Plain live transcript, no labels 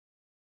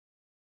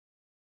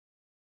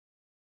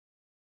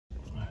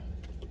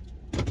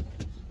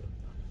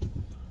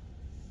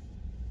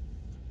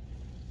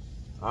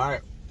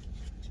Alright,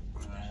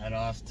 head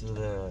off to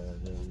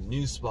the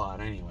new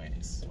spot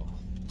anyways. So,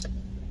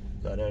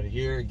 got out of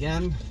here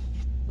again,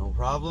 no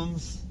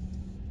problems.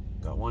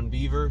 Got one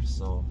beaver,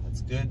 so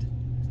that's good.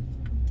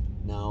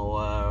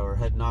 Now we're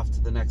heading off to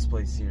the next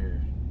place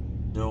here.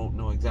 Don't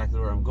know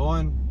exactly where I'm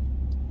going.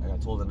 I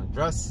got told an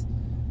address,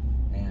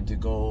 and to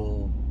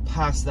go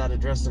past that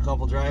address a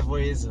couple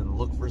driveways and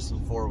look for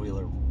some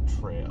four-wheeler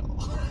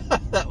trail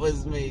that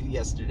was made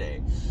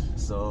yesterday.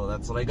 So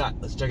that's what I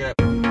got. Let's check it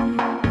out.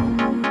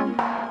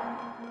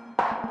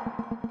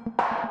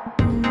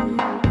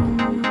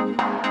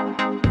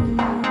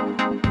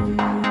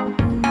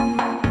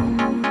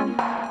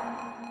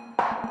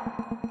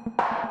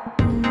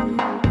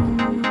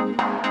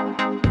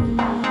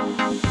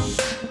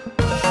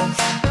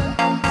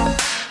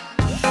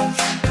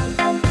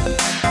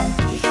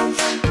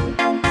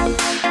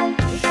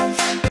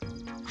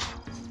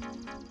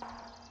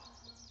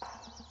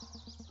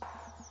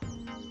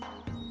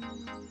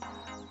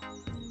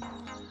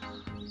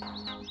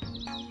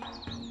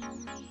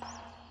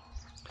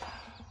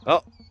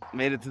 Well,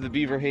 made it to the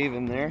Beaver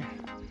Haven there.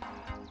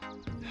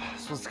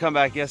 Supposed to come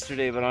back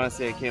yesterday, but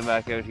honestly I came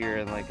back out here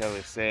and like I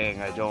was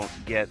saying, I don't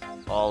get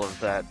all of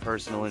that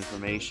personal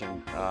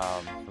information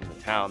from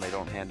the town. They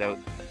don't hand out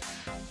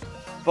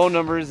phone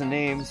numbers and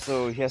names.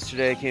 So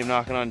yesterday I came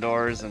knocking on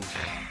doors and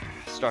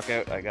struck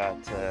out. I got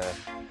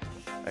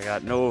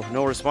no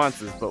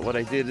responses, but what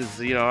I did is,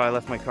 you know, I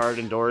left my card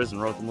indoors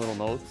and wrote them little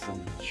notes,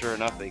 and sure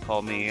enough they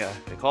called me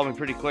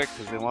pretty quick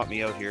because they want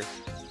me out here.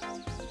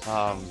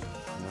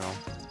 You know,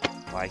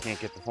 I can't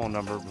get the phone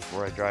number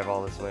before I drive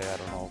all this way, I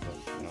don't know, but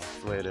you know, it's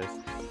the way it is.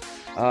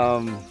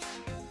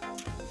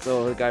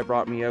 So the guy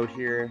brought me out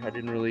here. I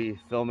didn't really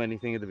film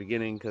anything at the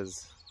beginning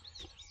because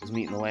I was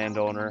meeting the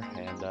landowner.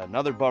 And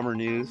another bummer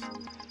news,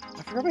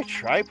 I forgot my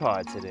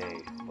tripod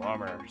today.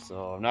 Bummer.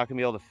 So I'm not gonna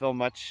be able to film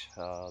much.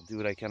 I'll do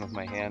what I can with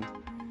my hand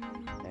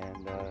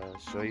and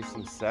show you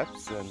some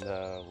steps, and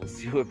we'll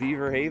see what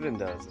Beaver Haven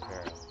does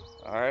apparently.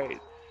 Alright,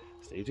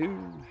 stay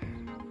tuned.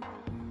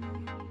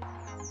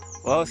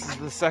 Well, this is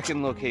the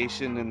second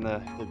location in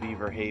the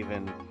Beaver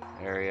Haven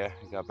area.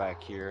 I got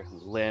back here.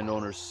 The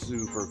landowner's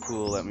super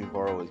cool, let me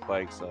borrow his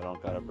bike so I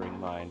don't gotta bring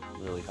mine.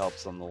 It really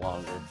helps on the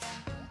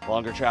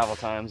longer travel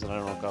times, and I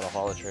don't gotta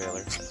haul a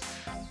trailer.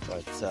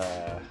 But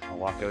I'll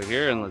walk out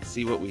here and let's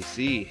see what we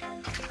see.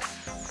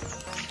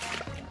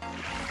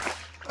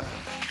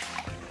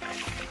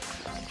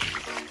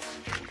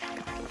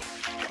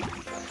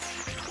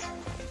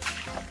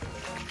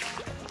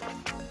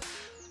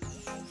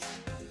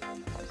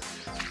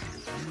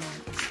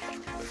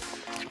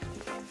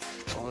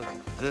 Look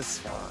at this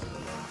one.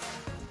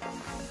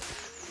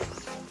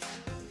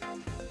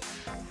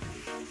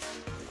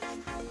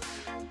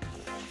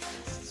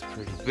 This is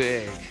pretty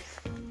big.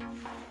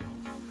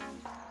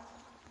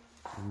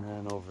 And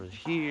then over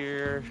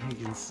here, you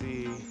can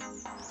see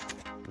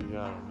we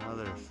got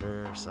another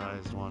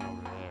fair-sized one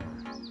over there.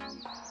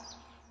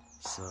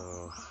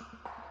 So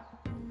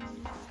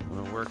I'm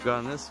gonna work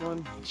on this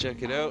one,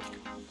 check it out,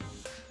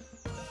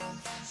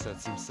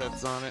 set some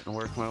sets on it, and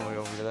work my way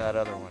over to that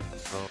other one.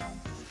 So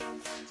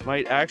this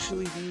might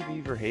actually be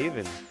Beaver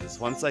Haven, because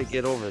once I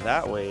get over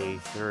that way,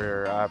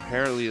 there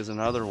apparently is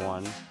another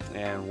one,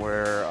 and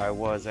where I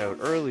was out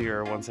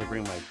earlier, once I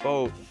bring my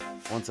boat,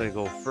 once I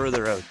go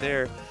further out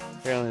there,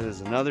 apparently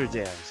there's another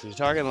dam. So you're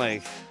talking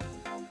like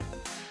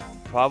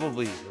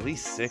probably at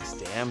least 6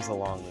 dams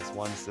along this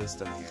one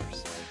system here.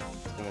 So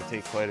it's going to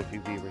take quite a few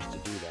beavers to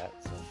do that.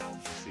 So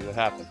we'll see what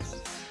happens.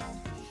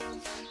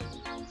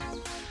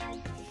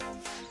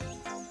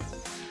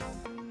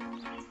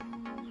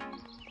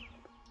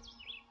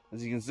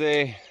 As you can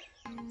see,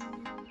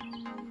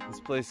 this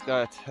place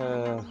got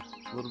a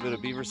little bit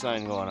of beaver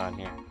sign going on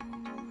here.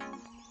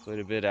 Quite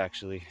a bit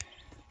actually.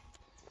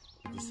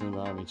 This thing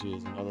behind me too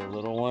is another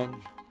little one.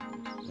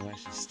 I'm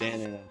actually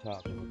standing on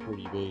top of a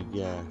pretty big.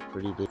 So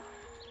you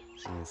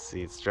can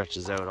see it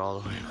stretches out all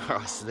the way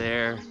across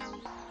there,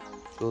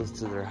 goes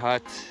to their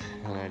hut,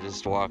 and I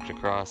just walked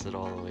across it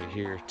all the way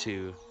here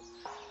too.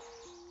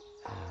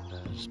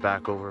 And just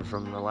back over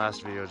from the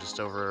last video, just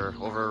over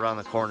around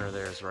the corner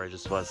there is where I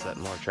just was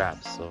setting more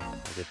traps. So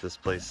I'll get this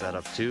place set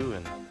up too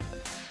and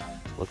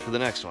look for the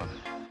next one.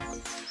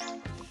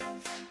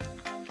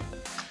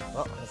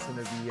 Well, that's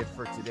going to be it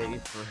for today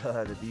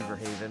for the Beaver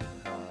Haven.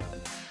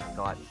 I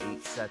got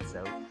 8 sets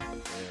out,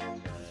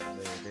 and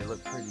they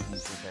look pretty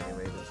decent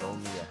anyway. There's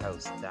only a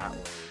house that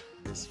way.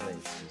 This way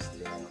it's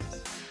just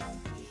dams.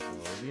 So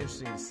it'll be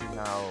interesting to see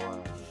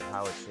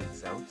how it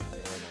shakes out. And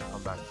I'll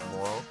come back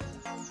tomorrow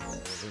and I'll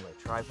bring my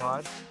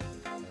tripod.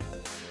 And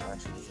we'll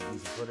actually get some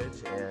decent footage,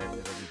 and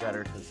it'll be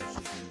better because there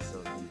should be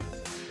some beavers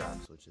in the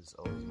traps, which is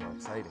always more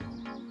exciting.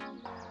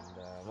 And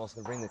I'm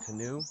also going to bring the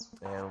canoe,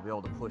 and we'll be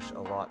able to push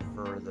a lot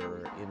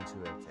further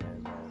into it,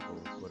 and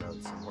we'll put out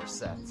some more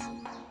sets.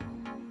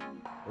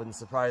 Wouldn't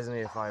surprise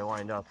me if I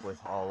wind up with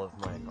all of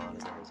my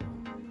conifers, like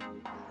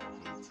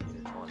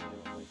 18 or 20 of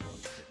them.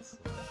 It's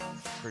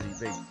a pretty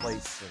big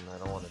place, and I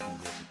don't want to be here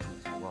for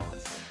too long,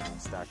 so I'm going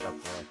to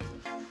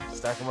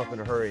stack them up in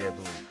a hurry, I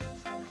believe.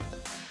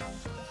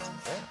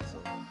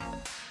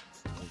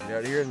 Get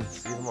out of here and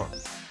see you tomorrow.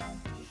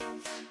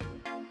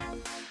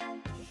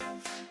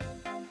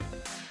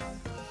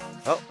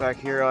 Oh, back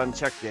here on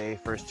check day,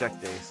 first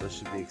check day, so it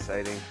should be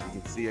exciting.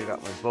 You can see I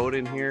got my boat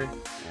in here,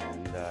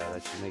 and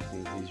that should make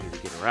things easier to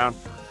get around.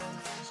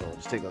 So we'll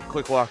just take a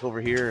quick walk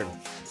over here and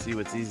see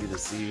what's easy to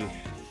see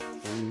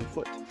on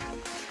foot.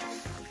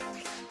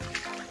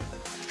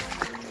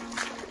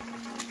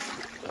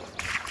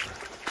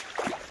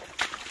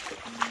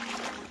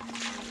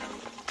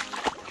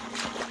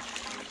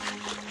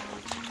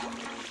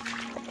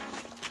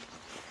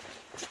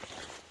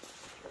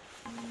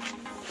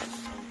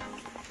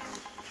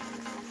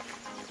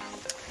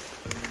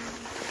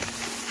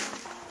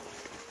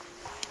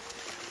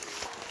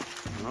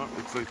 Oh,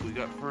 looks like we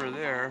got fur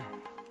there.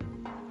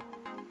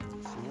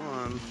 That's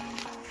one.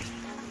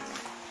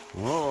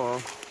 Whoa.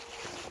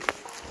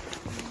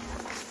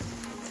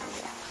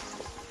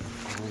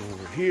 One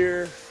over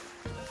here.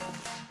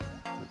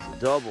 That's a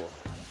double.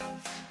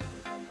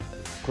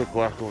 Quick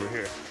walk over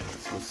here.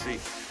 Let's see.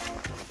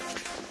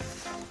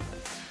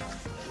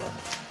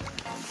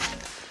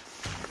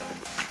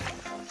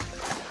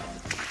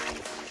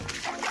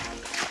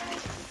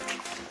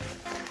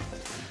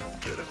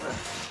 Bit of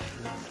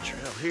a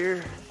trail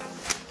here.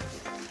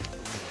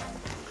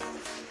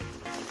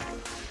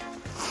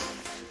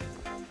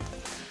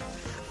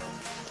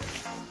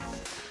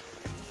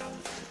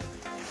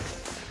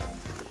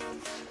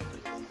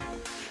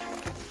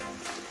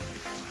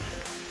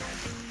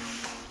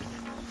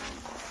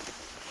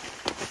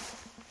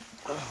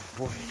 Oh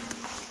boy.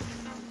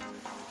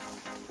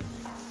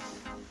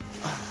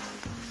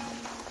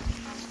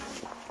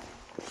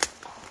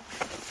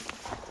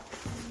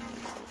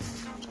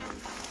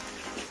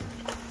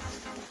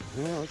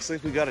 Well, looks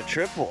like we got a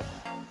triple.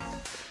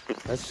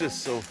 That's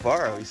just so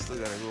far. We still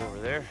gotta go over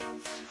there.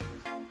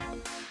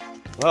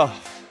 Well,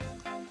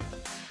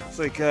 looks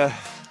like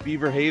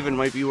Beaver Haven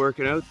might be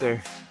working out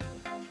there.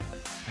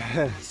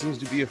 Seems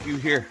to be a few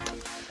here.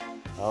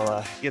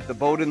 I'll get the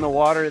boat in the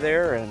water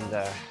there and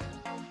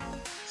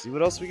see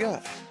what else we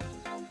got.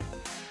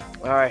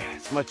 Alright,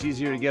 it's much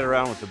easier to get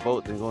around with the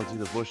boat than going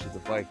through the bush with the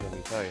bike, let me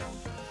tell you.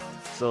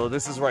 So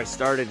this is where I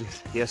started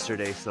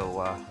yesterday, so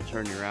I'll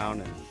turn you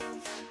around and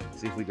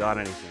see if we got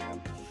anything.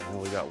 I know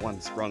we got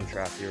one sprung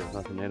trap here with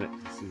nothing in it.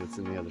 Let's see what's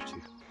in the other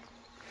two.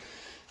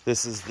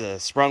 This is the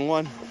sprung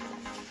one.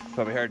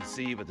 Probably hard to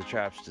see, but the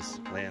trap's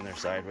just laying there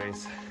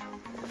sideways.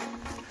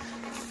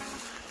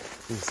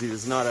 You can see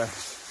there's not a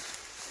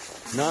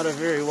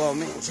very well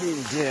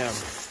maintained dam.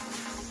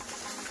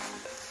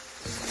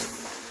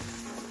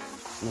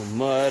 No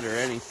mud or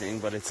anything,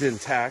 but it's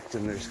intact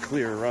and there's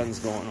clear runs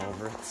going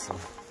over it, so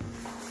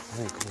I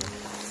think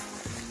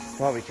we're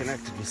probably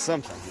connected with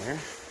something here.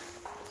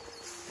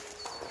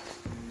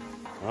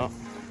 Well,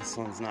 this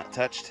one's not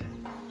touched.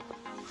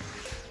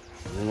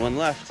 Only one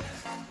left.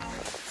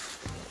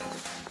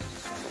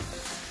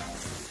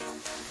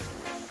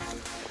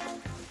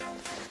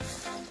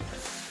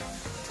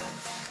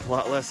 A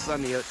lot less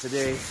sunny out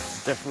today.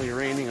 It's definitely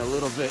raining a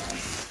little bit.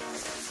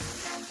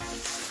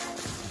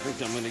 I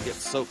think I'm gonna get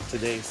soaked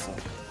today, so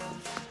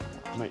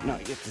I might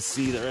not get to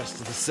see the rest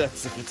of the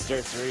sets if it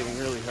starts raining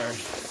really hard.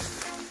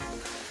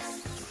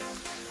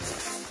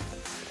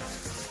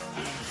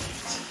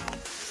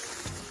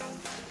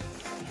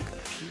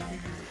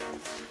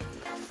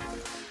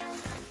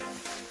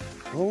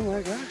 Oh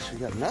my gosh, we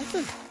got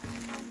nothing.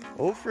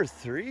 0 for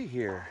 3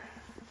 here.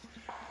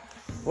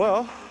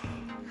 Well,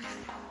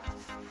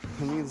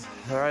 it means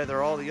they're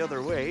either all the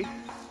other way,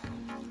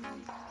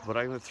 but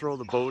I'm gonna throw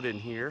the boat in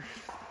here.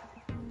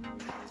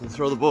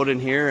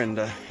 And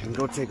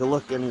go take a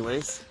look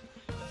anyways.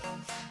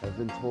 I've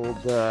been told,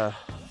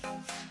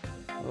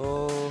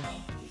 oh,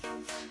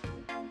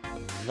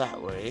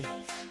 that way.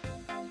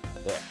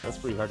 Yeah, that's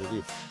pretty hard to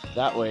do.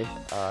 That way,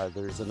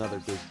 there's another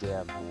big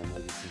dam and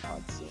maybe some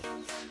huts. So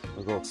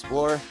we'll go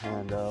explore,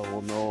 and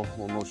we'll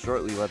know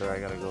shortly whether I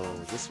gotta go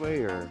this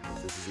way or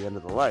if this is the end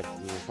of the line.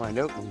 We'll find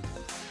out and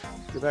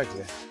get back to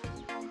you.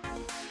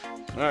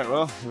 All right,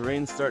 well, the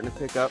rain's starting to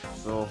pick up,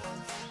 so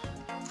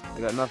I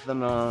got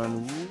nothing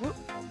on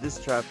this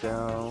trap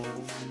down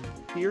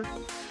here,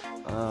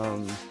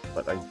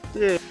 but I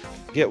did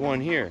get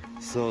one here,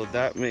 so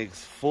that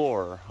makes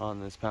 4 on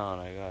this pound.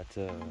 I got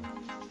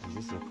I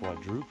guess a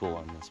quadruple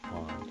on this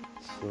pond.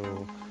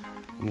 So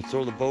I'm gonna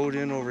throw the boat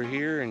in over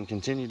here and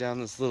continue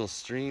down this little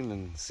stream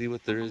and see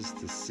what there is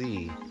to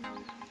see.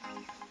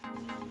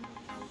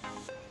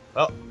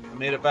 Well, I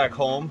made it back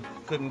home.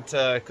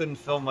 Couldn't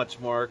film much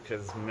more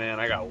because, man,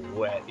 I got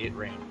wet. It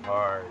rained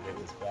hard. It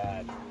was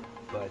bad.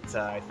 But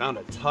I found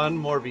a ton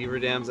more beaver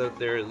dams out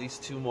there, at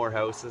least 2 more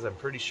houses. I'm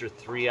pretty sure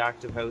 3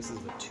 active houses,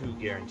 but 2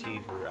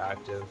 guaranteed were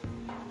active.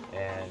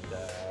 And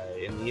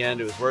in the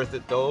end, it was worth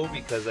it though,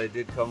 because I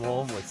did come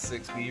home with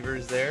 6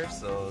 beavers there,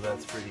 so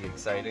that's pretty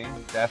exciting.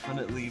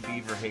 Definitely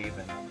Beaver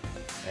Haven.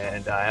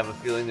 And I have a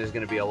feeling there's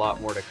going to be a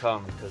lot more to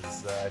come,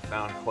 because I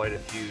found quite a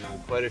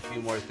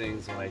few more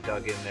things when I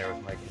dug in there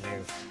with my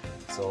canoe.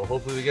 So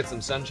hopefully we get some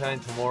sunshine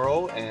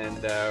tomorrow,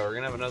 and we're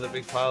going to have another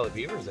big pile of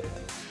beavers, I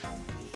think.